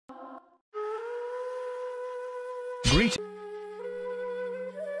Greet.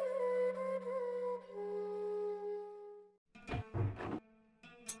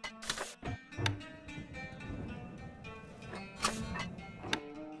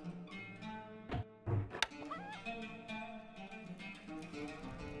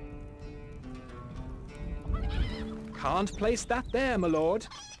 Can't place that there, my lord.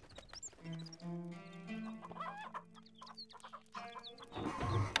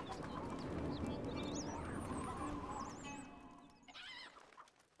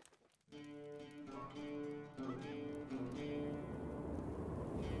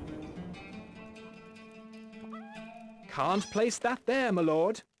 Can't place that there, my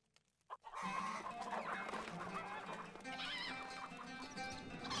lord.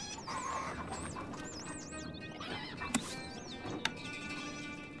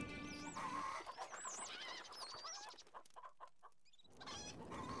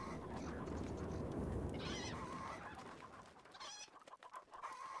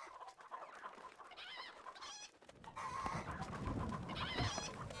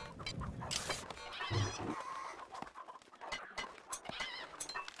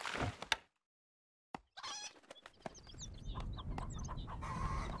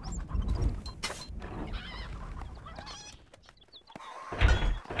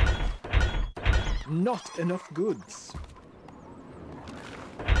 Not enough goods.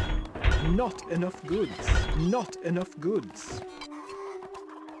 Not enough goods. Not enough goods.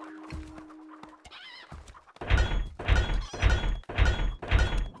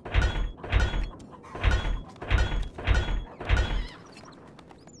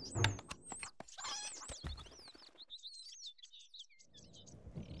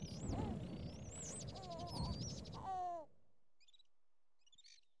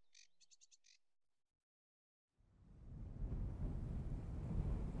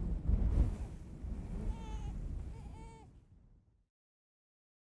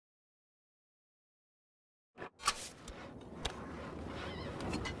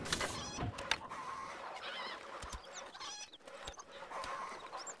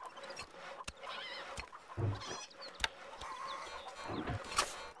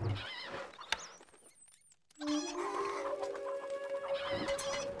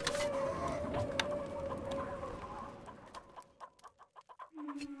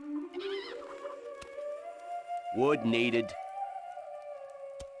 Wood needed.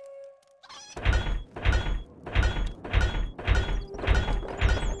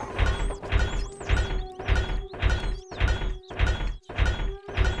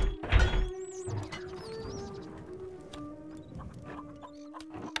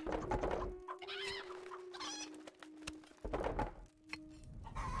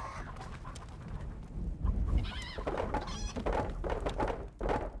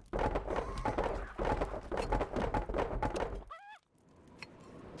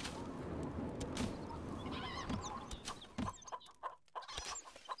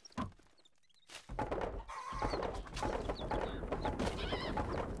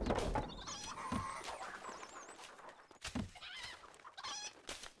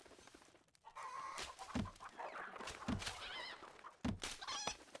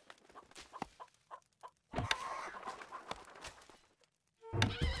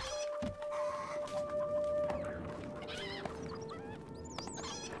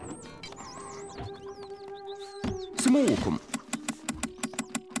 سموكم.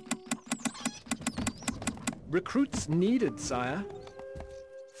 Recruits needed, sire.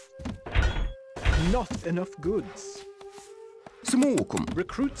 Not enough goods. سموكم.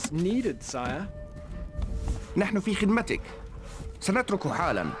 Recruits needed, sire. نحن في خدمتك. سنترك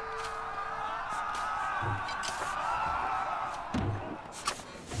حالا.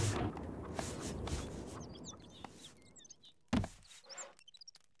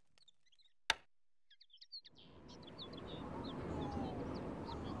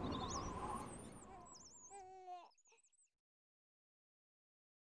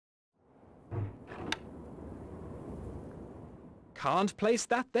 Can't place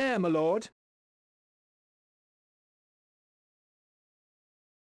that there, my lord.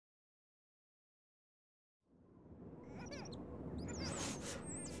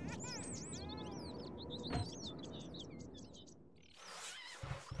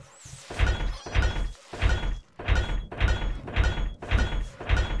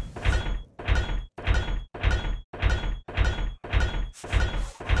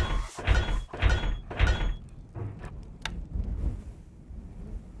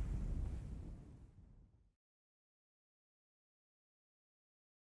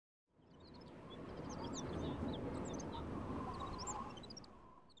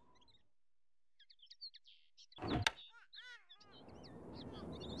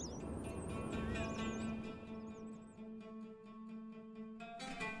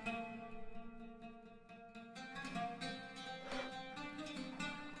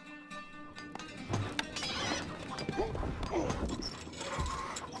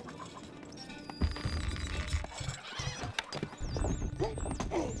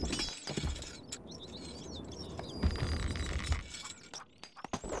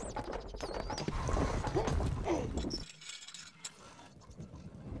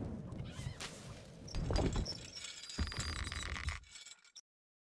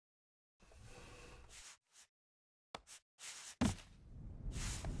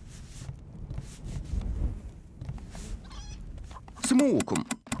 سموكم.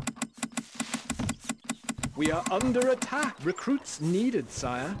 We are under attack. Recruits needed,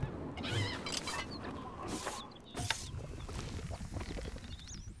 sire.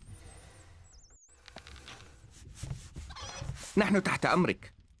 نحن تحت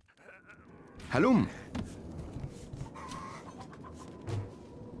أمرك. هلم.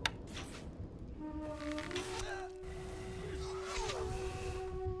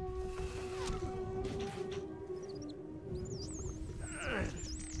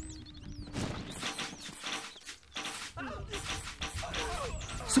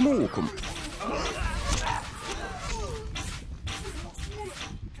 سموكم.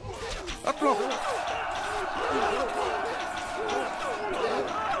 اطلق.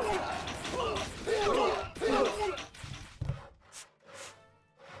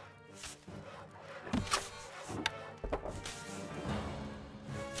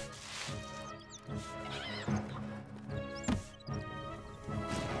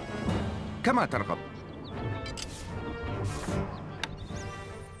 كما ترغب.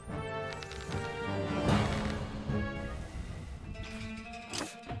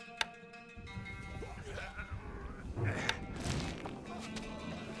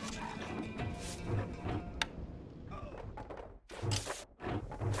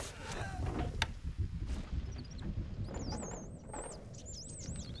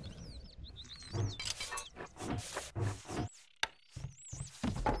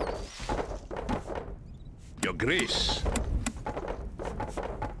 Your Grace.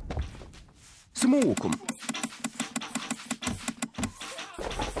 سموكم.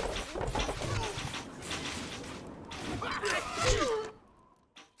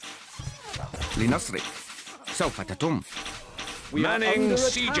 لنصرك. سوف تتم. Manning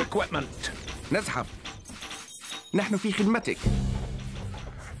siege equipment. نزحف. نحن في خدمتك.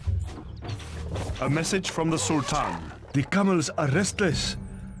 A message from the Sultan. The camels are restless.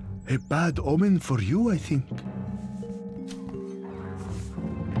 A bad omen for you, I think.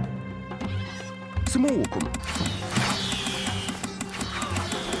 سموكم.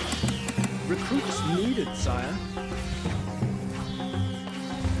 Recruits needed, sire.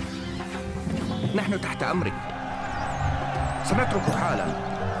 نحن تحت أمرك. سنترك حالا.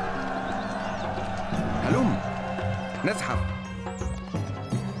 هلم. نزحف.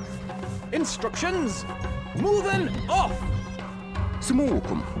 Instructions! Moving off!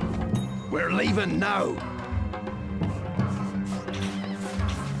 سموكم. We're leaving now.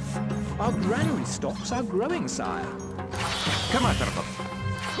 Our granary stocks are growing, sire. كما ترغب.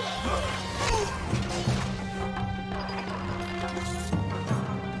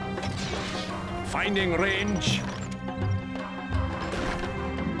 Finding range.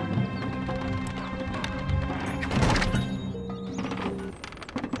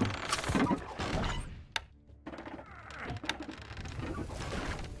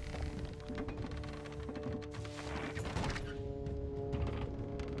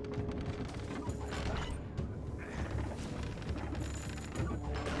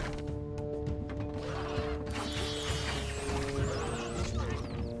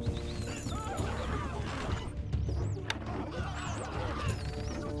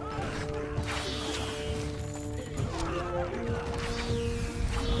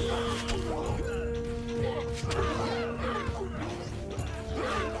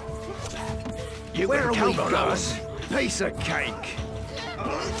 You Where can are count we on going? us. Piece of cake.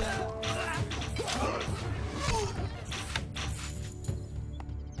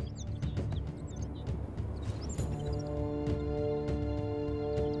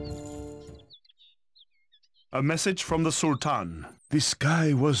 A message from the Sultan. The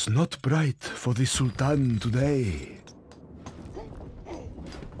sky was not bright for the Sultan today.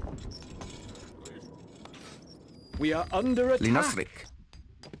 We are under attack. لنصرك.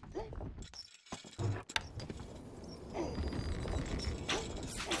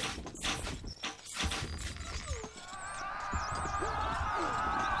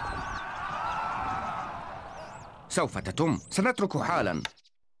 سوف تتم. سنترك حالا.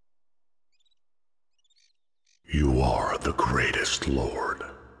 You are the greatest lord.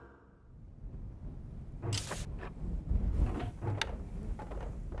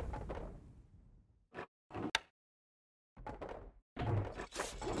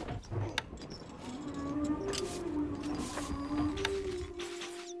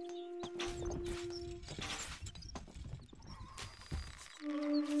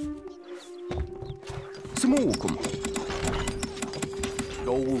 سموكم.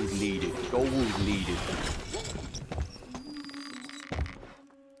 Gold needed. Gold needed.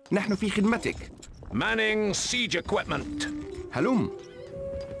 نحن في خدمتك. Manning siege equipment. هلم.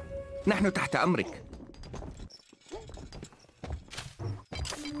 نحن تحت أمرك.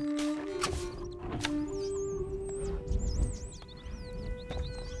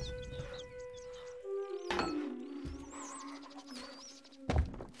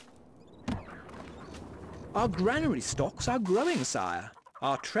 Our granary stocks are growing, sire.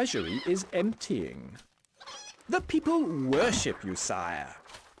 Our treasury is emptying. The people worship you, sire.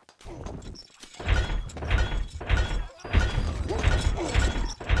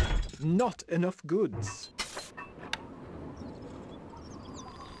 Not enough goods.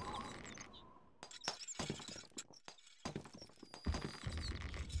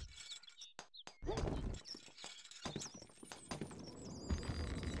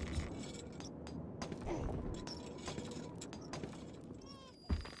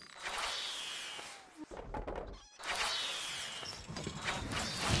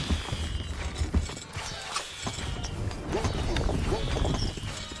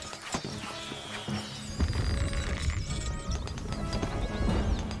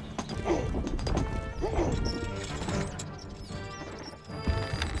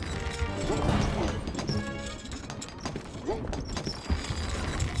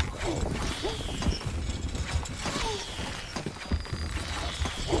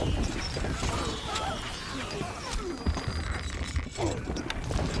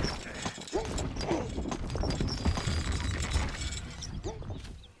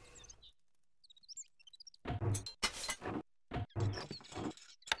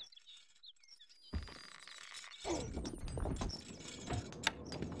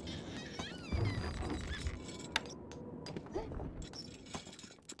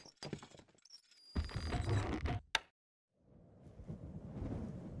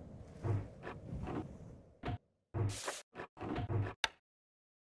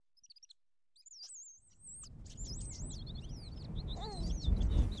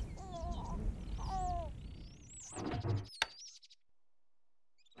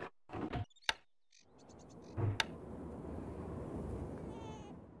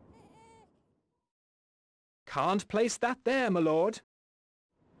 Can't place that there, my lord.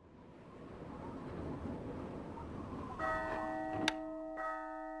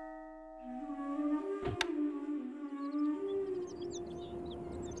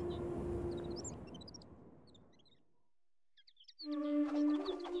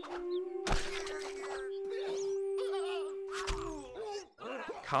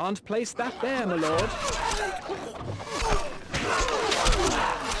 Can't place that there, my lord.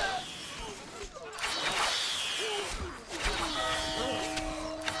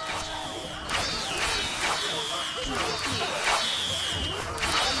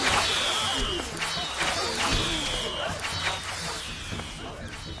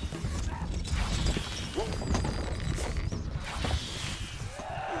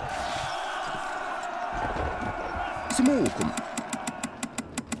 سموكم.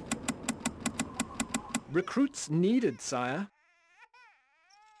 Recruits needed, sire.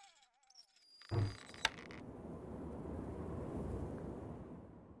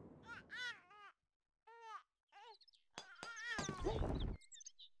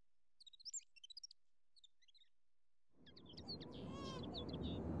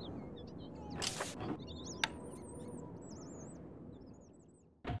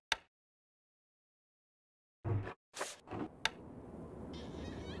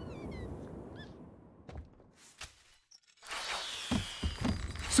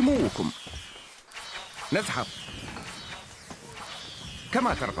 سموكم. نذهب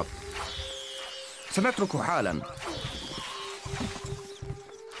كما ترغب. سنترك حالا.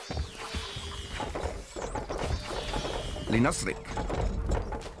 لنصرك.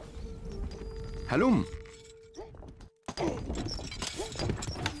 هلم.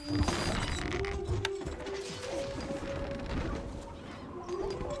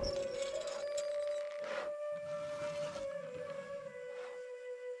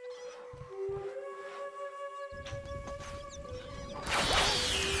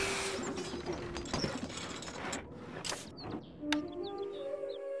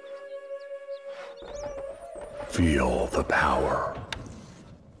 Feel the power.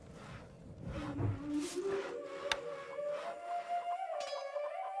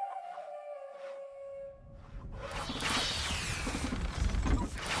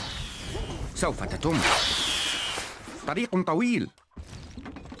 سوف تتم. طريق طويل.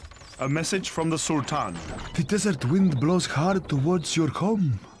 A message from the Sultan. The desert wind blows hard towards your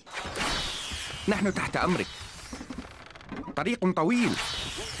home. نحن تحت أمرك. طريق طويل.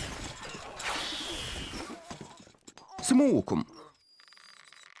 سموكم.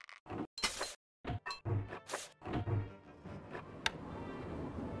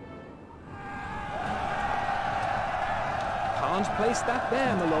 Can't place that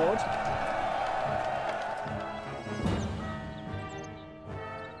there, my lord.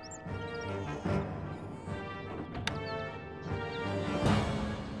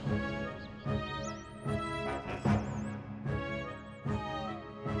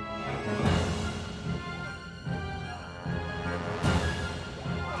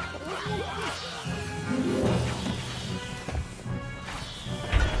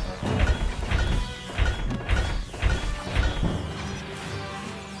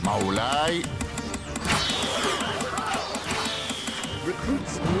 مولاي.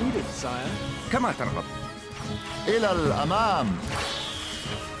 Recruits needed, sire. كما ترغب. إلى الأمام.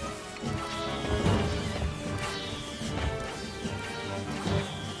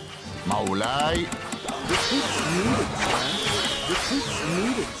 مولاي. Recruits needed, sire. Recruits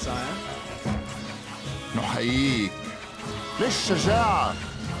needed, sire. نحييك للشجاعة.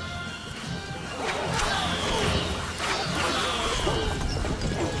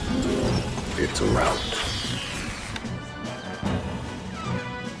 It's a rout.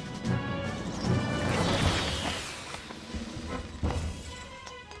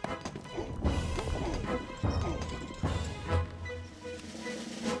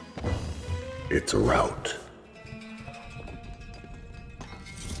 It's a rout.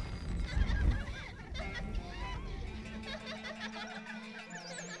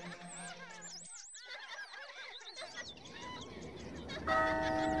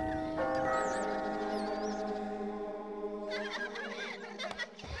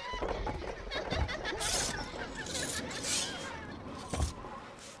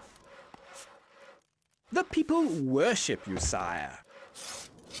 The people worship you, sire.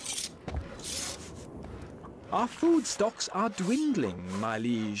 Our food stocks are dwindling, my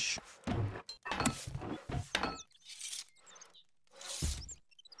liege.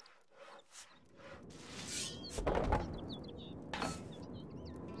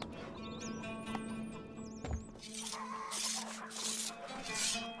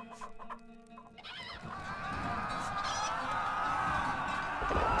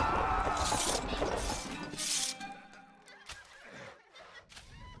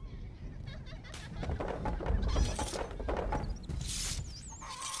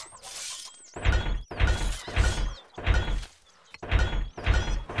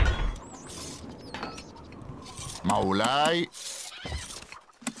 مولاي.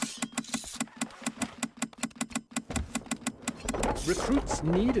 Recruits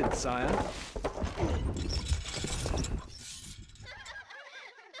needed, sire.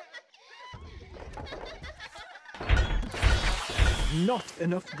 Not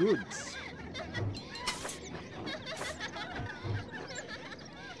enough goods.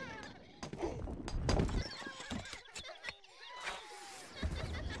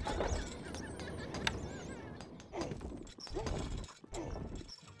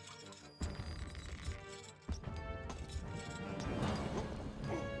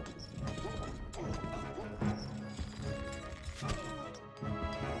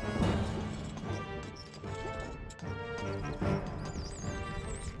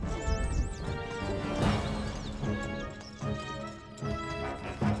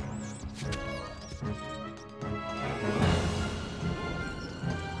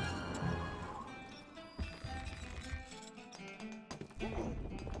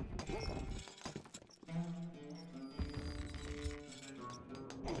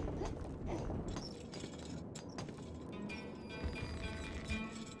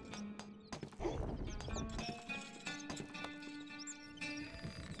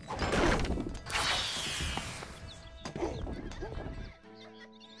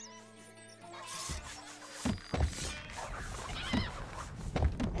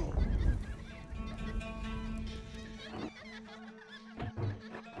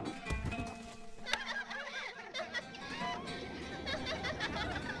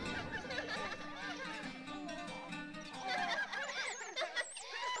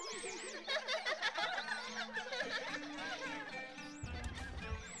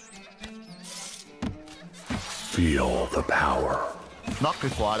 Feel the power.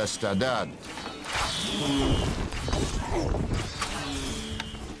 نقف على استعداد.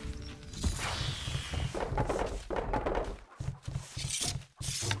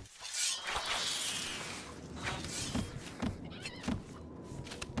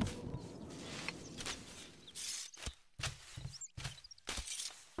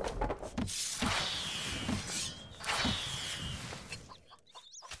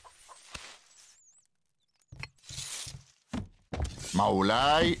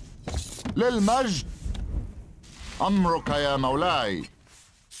 مولاي للمجد. أمرك يا مولاي.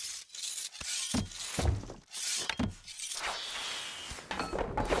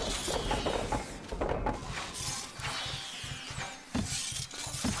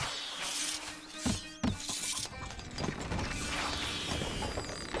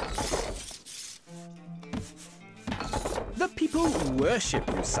 The people worship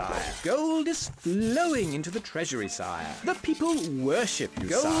you, sire. Gold is flowing into the treasury, sire. The people worship you,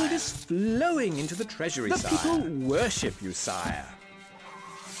 sire. Gold is flowing into the treasury, sire. The people worship you, sire.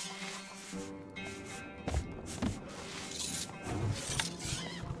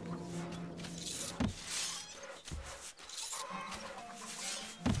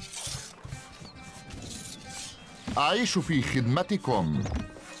 أعيش في خدمتكم.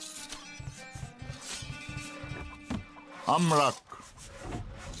 أمرك.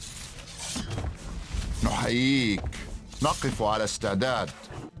 نحييك. نقف على استعداد.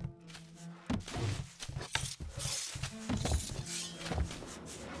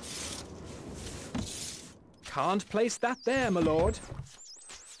 Can't place that there, my lord.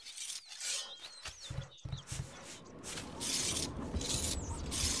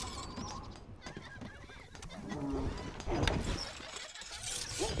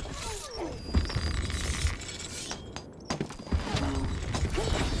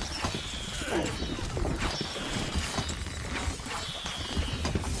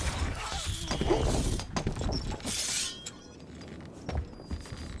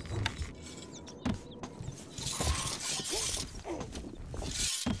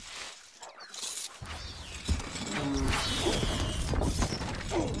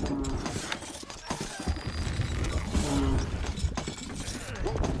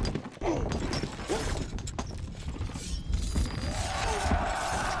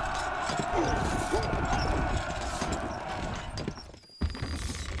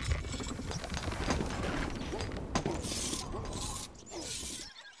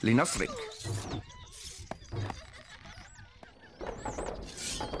 لنصرك.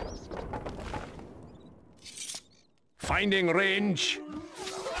 Finding range.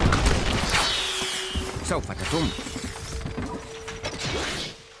 سوف تتم.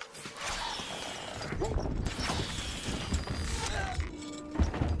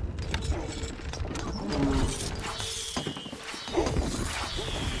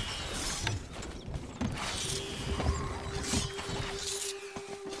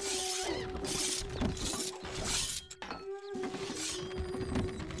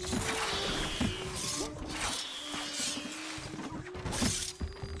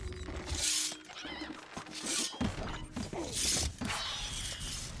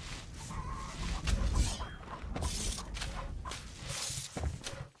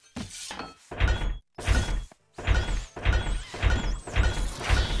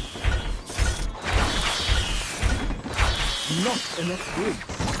 Not enough goods.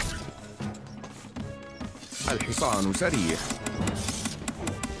 الحصان سريع.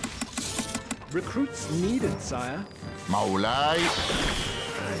 Recruits needed, sire. مولاي.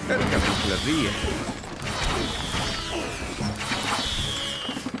 اركب مثل الريح.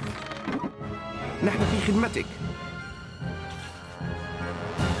 نحن في خدمتك.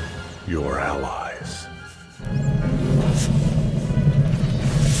 Your allies.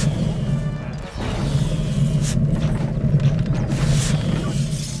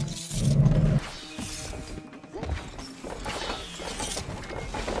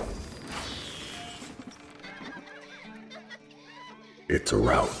 It's a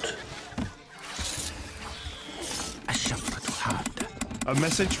rout. الشفرة حادة. A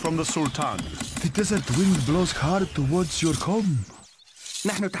message from the Sultan. The desert wind blows hard towards your home.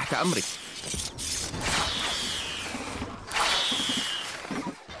 نحن تحت أمرك.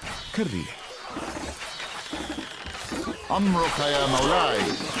 كالريح. أمرك يا مولاي.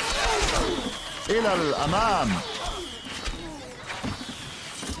 إلى الأمام.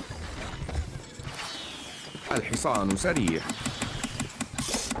 الحصان سريع.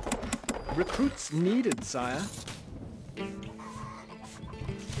 Recruits needed, sire.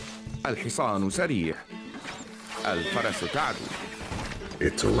 الحصان سريع. الفرس تعدو.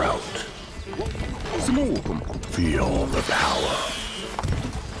 It's a rout. سموكم. Feel the power.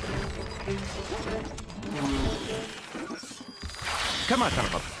 كما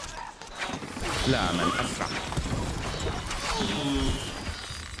ترغب. لا من أسرع.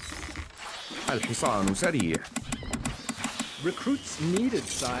 الحصان سريع. Recruits needed,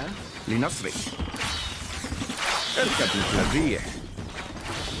 sire. لنصرك. اركب مثل الريح.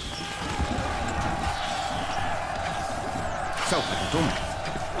 سوف تتم.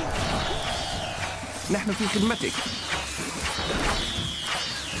 نحن في خدمتك.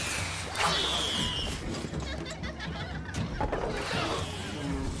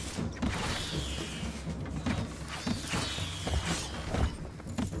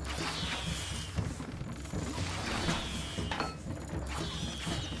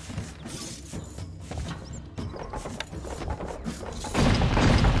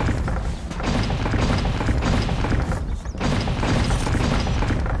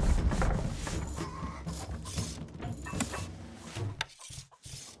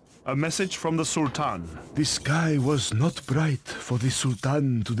 A message from the Sultan. The sky was not bright for the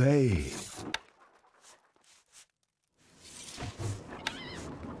Sultan today.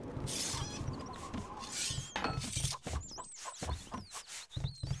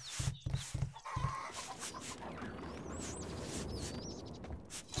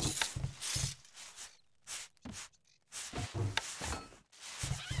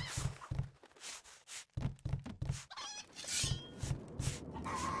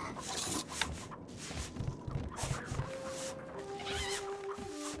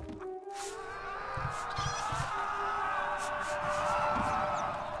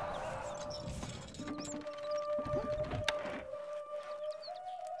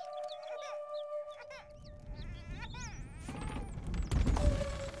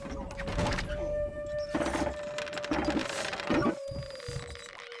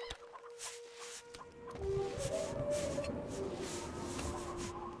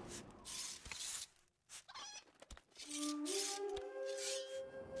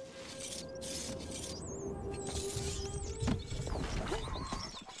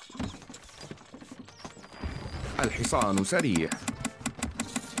 الحصان سريع.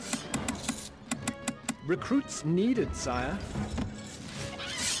 Recruits needed, sire.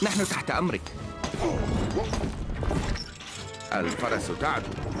 نحن تحت أمرك. الفرس تعدو.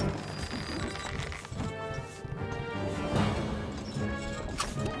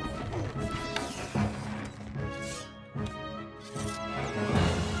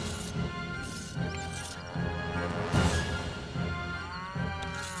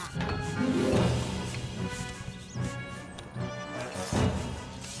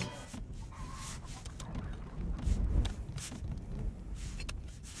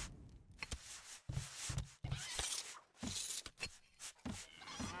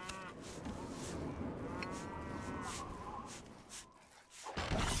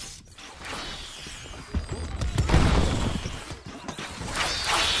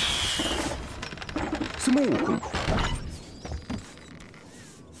 سموكم.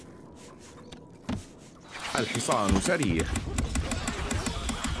 الحصان سريع.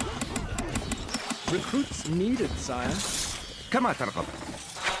 Recruits needed, sire. كما ترغب.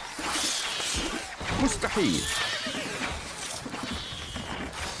 مستحيل.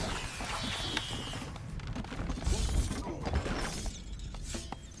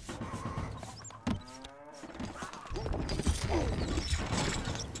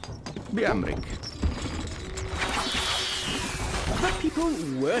 بأمرك. The people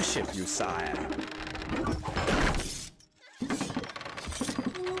worship you, sire.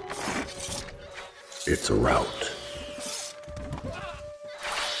 It's a rout.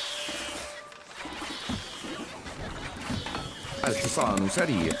 الحصان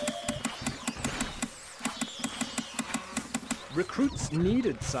سريع. Recruits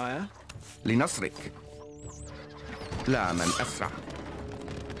needed, sire. لنصرك. لا من أسرع.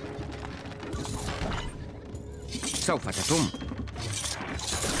 سوف تتم.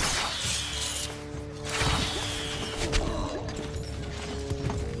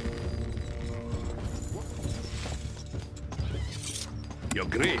 Your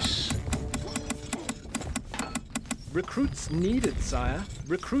Grace. Recruits needed, sire.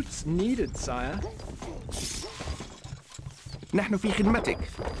 Recruits needed, sire. نحن في خدمتك.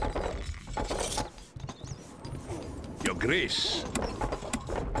 Your Grace.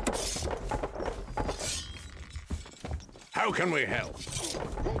 How can we help?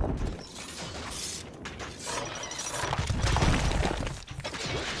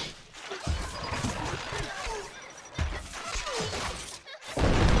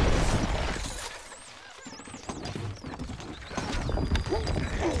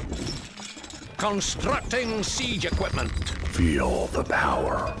 Constructing siege equipment. Feel the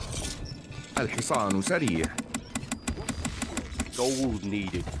power. الحصان سريع. Gold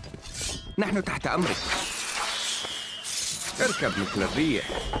needed. نحن تحت أمرك. اركب مثل الريح.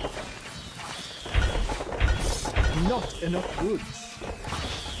 Not enough goods.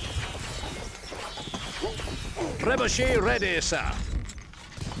 Trebuchet ready, sir.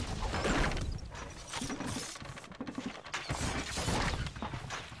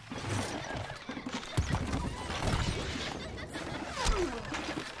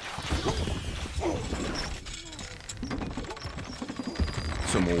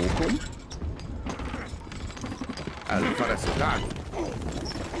 سموكم. الفرس تعدو.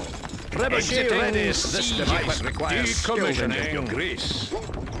 Trebuchet ready. This device requires Decommissioning. Your decommissioning. Grace.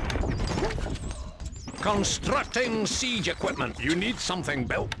 Constructing siege equipment. You need something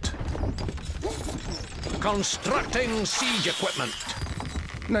built. Constructing siege equipment.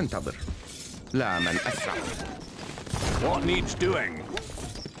 ننتظر. لا من أسرع. What needs doing?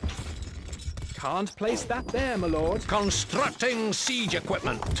 Can't place that there, my lord. Constructing siege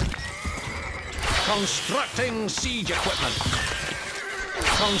equipment. Constructing siege equipment.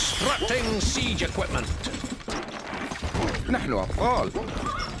 Constructing siege equipment. نحن أبطال.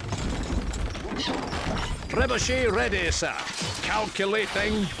 Trebuchet ready, sir.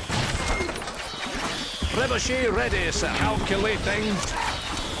 Calculating. Trebuchet ready, sir. Calculating.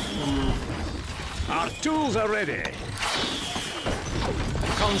 Our tools are ready.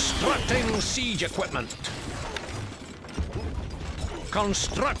 Constructing siege equipment.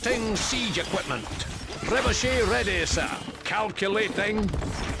 Constructing siege equipment. Trebuchet ready, sir. Calculating.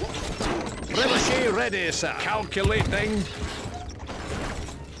 Trebuchet ready, sir. Calculating.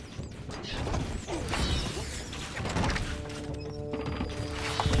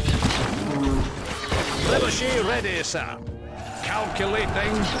 Trebuchet ready, sir.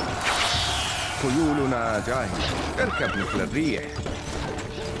 Calculating. خيولنا جاهزة. اركب مثل الريح.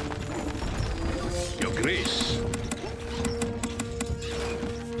 Your Grace.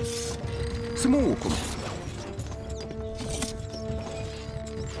 سموكم.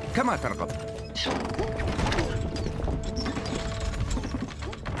 كما ترغب.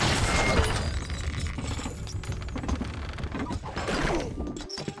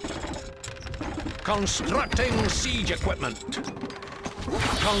 Constructing siege equipment.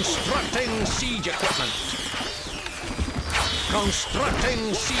 Constructing siege equipment. Constructing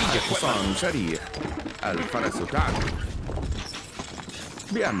siege equipment. حصان سريع. الفرس تعدو.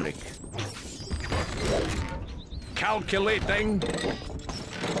 بأمرك. Calculating.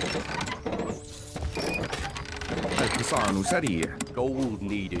 الحصان سريع. Gold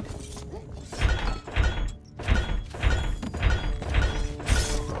needed.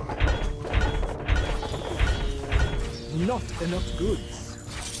 Not enough goods.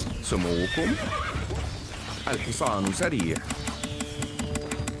 سموكم. الحصان سريع.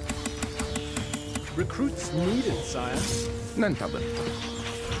 Recruits needed, sire. ننتظر.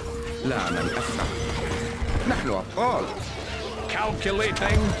 لا من أسرع. نحن أبطال.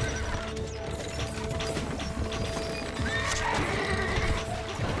 Calculating.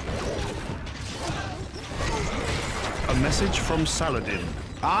 A message from Saladin.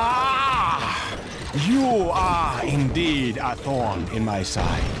 Ah! You are indeed a thorn in my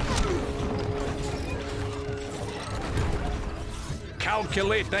side.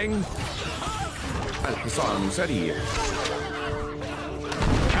 Calculating. الحصان سريع.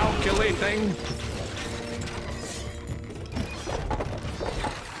 Calculating.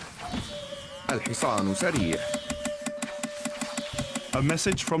 الحصان سريع. A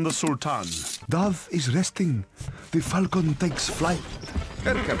message from the Sultan. Dove is resting. The falcon takes flight.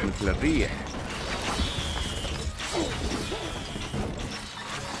 اركب مثل الريح.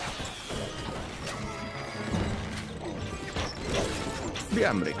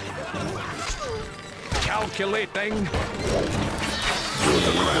 بأمرك. Calculating.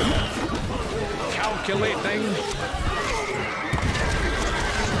 Calculating.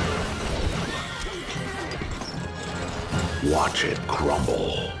 Watch it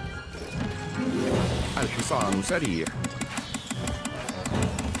crumble. الحصان سريع.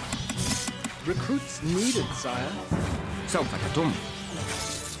 Recruits needed, sire. سوف تتم.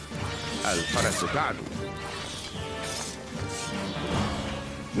 الفرس تعدو.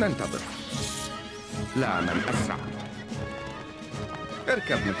 ننتظر. لا من أسرع.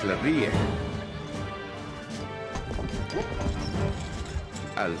 اركب مثل الريح.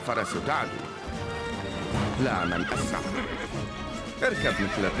 الفرس تعدو. لا من أسرع. اركب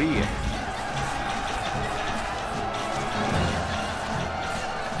مثل الريح.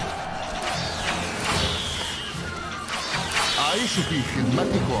 أعيش في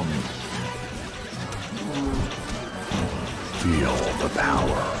خدمتكم. Feel the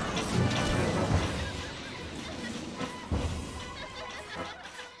power.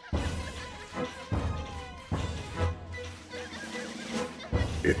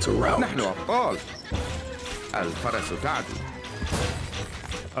 It's a rout. نحن أبطال. الفرس تعدو.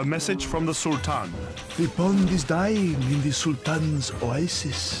 A message from the Sultan. The pond is dying in the Sultan's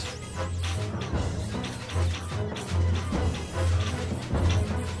oasis.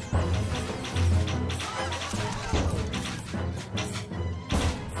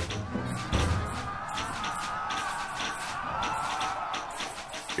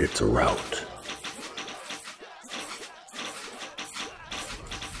 It's a rout.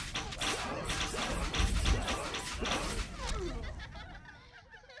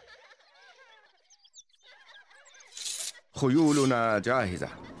 خيولنا جاهزة.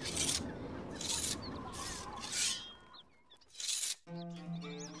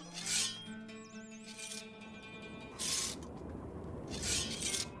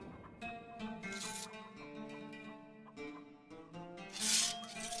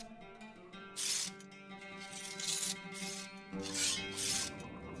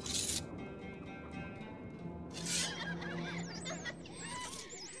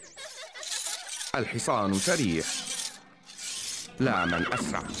 الحصان سريع. لا من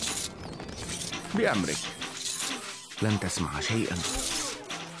أسرع. بأمرك. لن تسمع شيئا.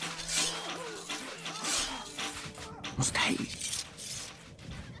 مستحيل.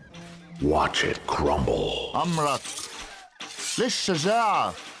 Watch it crumble. أمرك.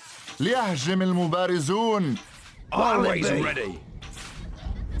 للشجاعة. ليهجم المبارزون. Always ready.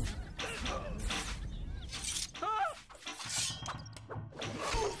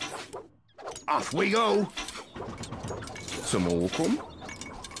 Off we go. سموكم.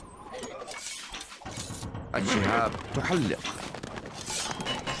 الشهاب تحلق.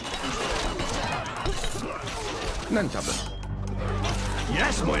 ننتظر.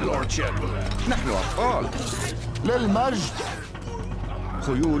 Yes, my lordship. نحن أبطال. للمجد.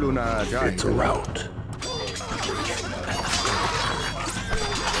 خيولنا It's a جاهزة. rout.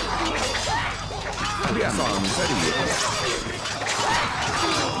 بأمان سريع.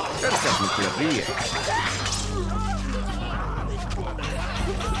 اركب مثل الريح.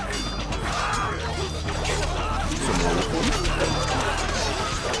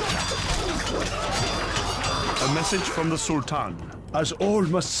 message from the Sultan. As all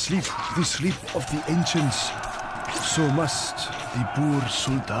must sleep the sleep of the ancients, so must the poor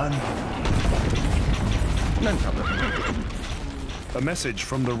Sultan. ننتظر. A message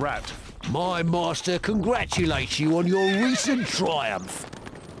from the rat. My master congratulates you on your recent triumph.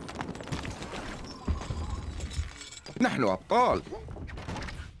 نحن أبطال.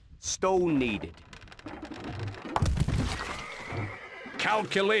 Stone needed.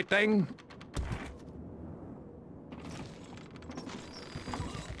 Calculating.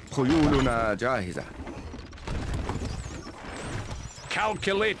 خيولنا جاهزة.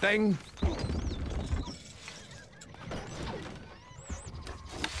 Calculating.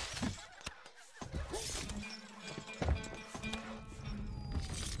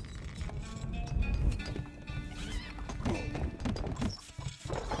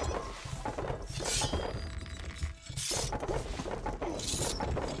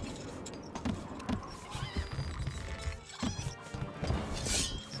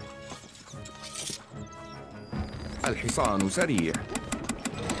 الحصان سريع.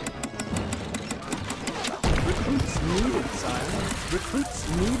 Recruits needed, sire. Recruits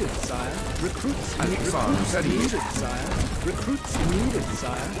needed, sire. Recruits الحصان سريع. needed, sire. Recruits needed,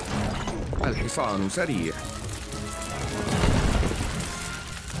 sire. الحصان سريع.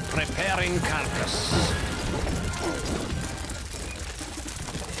 Preparing carcass.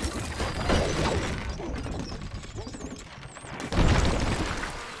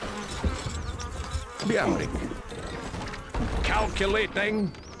 بأمرك. Calculating.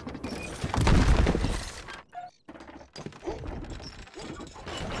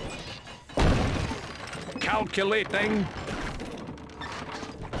 Calculating.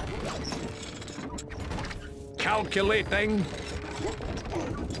 Calculating.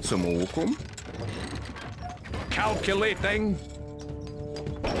 سموكم. Calculating.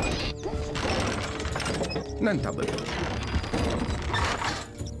 ننتظر.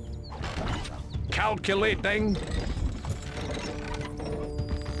 Calculating.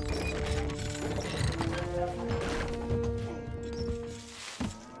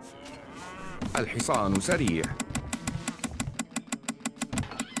 الحصان سريع.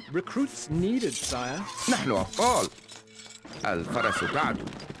 Recruits needed, sire. نحن أبطال. الفرس تعدو.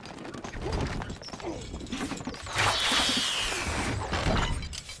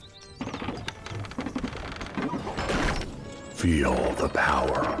 Feel the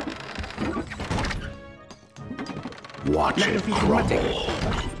power. Watch it crumble.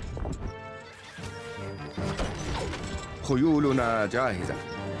 خيولنا جاهزة.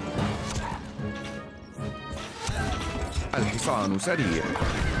 الحصان سريع.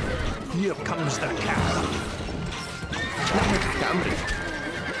 Here comes the cat. نحن تحت أمرك.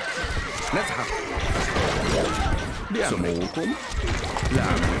 نزحف. سموكم. لا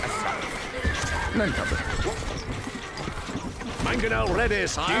من أسرع. ننتظر. Mangonel ready,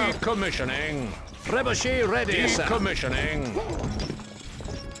 sire. Decommissioning. Trebuchet ready, sir. Decommissioning.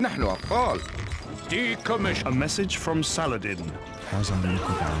 نحن أبطال. Decommission. A message from Saladin. As I look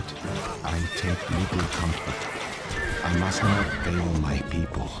about, I take little comfort. I must not fail my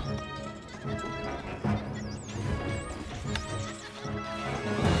people.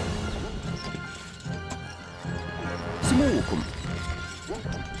 سموكم.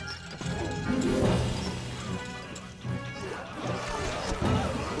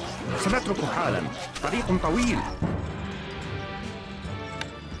 سنترك حالا. طريق طويل.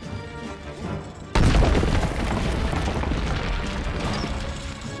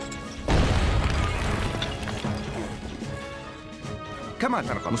 كما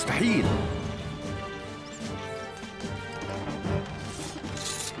ترغب. مستحيل.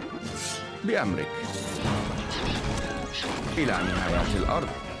 بأمرك. إلى نهايات الأرض.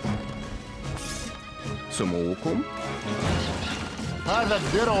 سموكم. هذا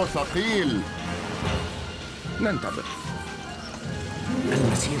الدرع ثقيل. ننتظر.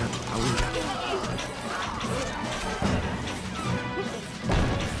 المسيرة طويلة.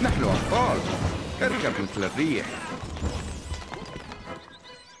 نحن أبطال. اركب مثل الريح.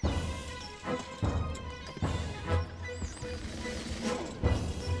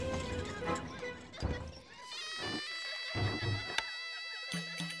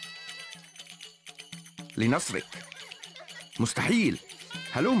 لنصرك. مستحيل.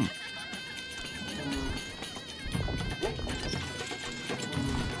 هلم.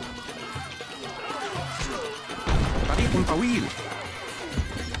 طريق طويل.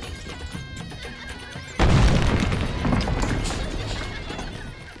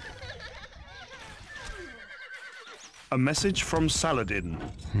 A message from Saladin.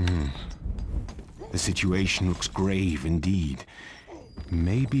 The situation looks grave indeed.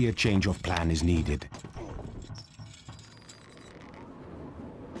 Maybe a change of plan is needed.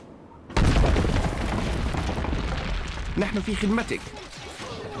 نحن في خدمتك.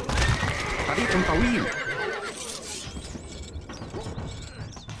 طريق طويل.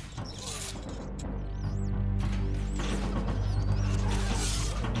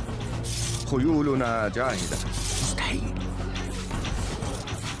 خيولنا جاهزة. مستحيل.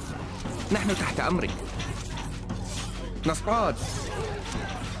 نحن تحت أمرك. نصطاد.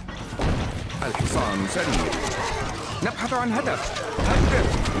 الحصان سريع. نبحث عن هدف.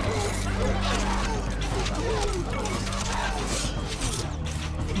 هدف.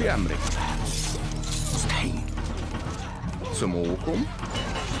 بأمرك. مستحيل. سموكم.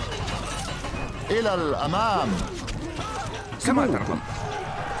 إلى الأمام. كما ترغب.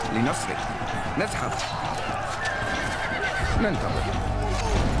 لنصرك. نزحف. ننتظر.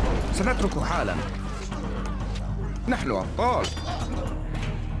 سنترك حالا. نحن أبطال.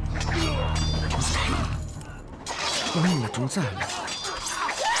 مستحيل. مهمة سهلة.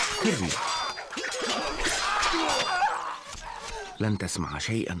 هري. لن تسمع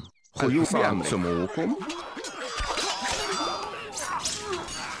شيئا. خيول سموكم.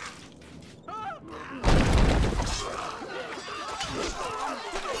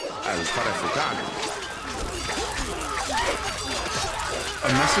 الفرس تعلو.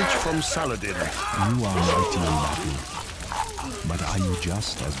 A message from Saladin. You are mighty in battle, but are you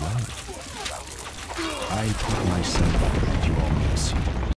just as well? I put myself at your mercy.